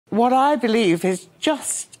what I believe is,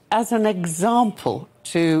 just as an example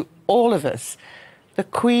to all of us, the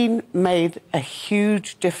Queen made a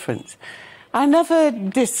huge difference. I never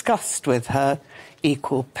discussed with her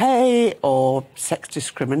equal pay or sex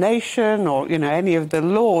discrimination or, you know, any of the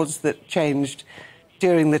laws that changed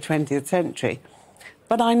during the 20th century.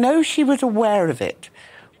 But I know she was aware of it.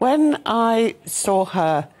 When I saw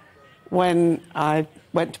her, when I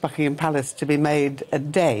went to Buckingham Palace to be made a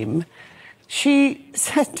dame, she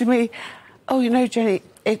said to me, "Oh, you know, Jenny,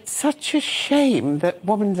 it's such a shame that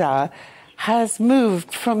Woman's Hour has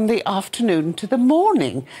moved from the afternoon to the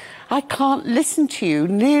morning. I can't listen to you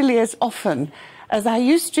nearly as often as I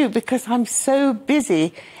used to because I'm so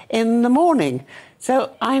busy in the morning."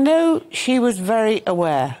 So I know she was very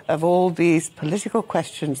aware of all these political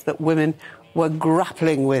questions that women were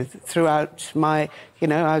grappling with throughout my, you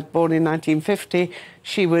know, I was born in 1950.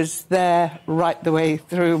 She was there right the way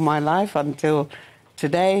through my life until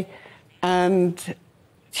today. And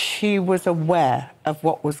she was aware of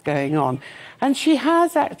what was going on. And she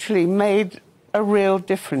has actually made a real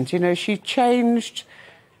difference. You know, she changed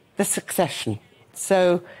the succession.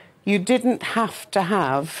 So you didn't have to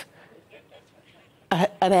have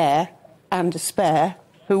an heir and a spare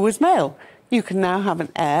who was male. You can now have an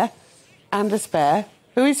heir and a spare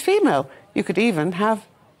who is female. You could even have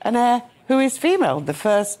an heir who is female, the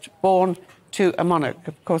first born to a monarch.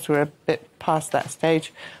 Of course, we're a bit past that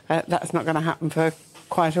stage. That's not going to happen for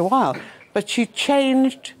quite a while. But she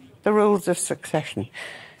changed the rules of succession.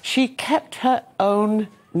 She kept her own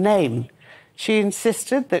name. She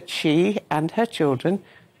insisted that she and her children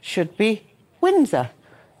should be Windsor.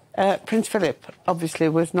 Prince Philip obviously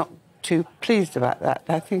was not too pleased about that.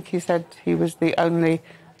 I think he said he was the only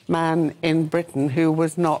man in Britain who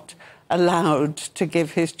was not allowed to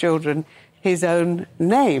give his children his own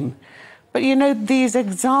name. But, you know, these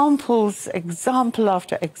examples, example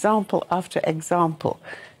after example after example,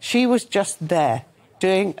 she was just there,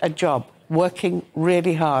 doing a job, working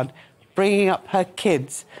really hard, bringing up her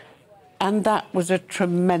kids. And that was a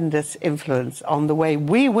tremendous influence on the way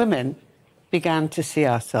we women began to see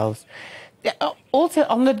ourselves. Also,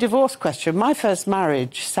 on the divorce question, my first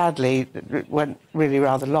marriage, sadly, went really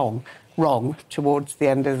rather wrong towards the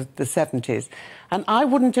end of the 70s. And I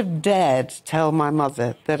wouldn't have dared tell my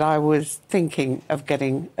mother that I was thinking of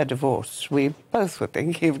getting a divorce. We both were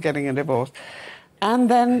thinking of getting a divorce. And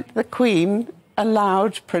then the Queen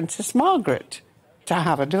allowed Princess Margaret to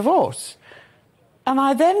have a divorce. And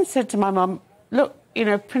I then said to my mum, "Look, you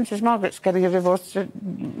know, Princess Margaret's getting a divorce.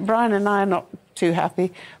 Brian and I are not too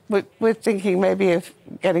happy. We're thinking maybe of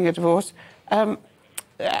getting a divorce.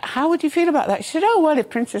 How would you feel about that?" She said, "Oh, well, if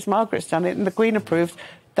Princess Margaret's done it and the Queen approves,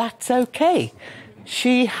 that's OK."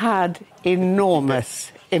 She had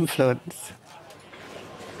enormous influence.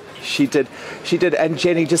 She did. And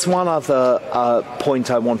Jenny, just one other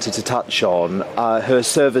point I wanted to touch on. Her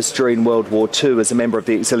service during World War II as a member of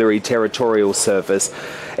the Auxiliary Territorial Service.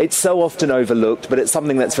 It's so often overlooked, but it's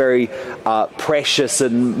something that's very precious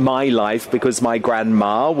in my life because my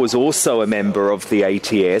grandma was also a member of the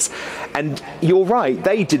ATS. And you're right,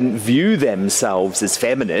 they didn't view themselves as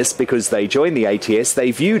feminists because they joined the ATS.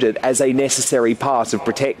 They viewed it as a necessary part of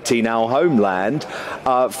protecting our homeland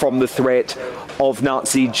from the threat of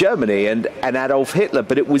Nazi Germany and Adolf Hitler,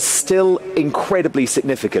 but it was still incredibly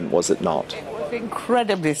significant, was it not? It was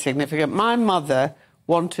incredibly significant. My mother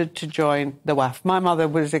wanted to join the WAF. My mother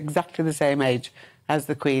was exactly the same age as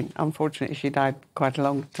the Queen. Unfortunately, she died quite a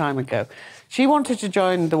long time ago. She wanted to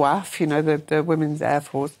join the WAF, you know, the Women's Air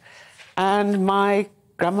Force, and my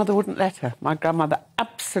grandmother wouldn't let her. My grandmother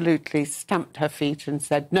absolutely stamped her feet and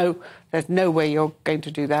said, "No, there's no way you're going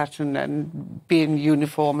to do that and be in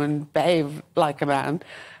uniform and behave like a man."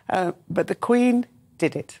 But the Queen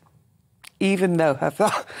did it, even though her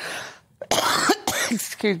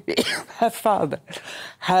excuse me, her father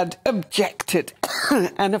had objected.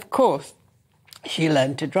 And, of course, she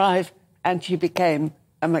learned to drive and she became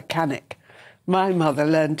a mechanic. My mother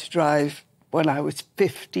learned to drive when I was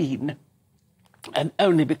 15. And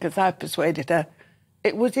only because I persuaded her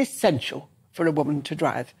it was essential for a woman to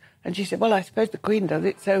drive. And she said, "Well, I suppose the Queen does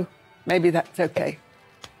it, so maybe that's OK."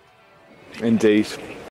 Indeed.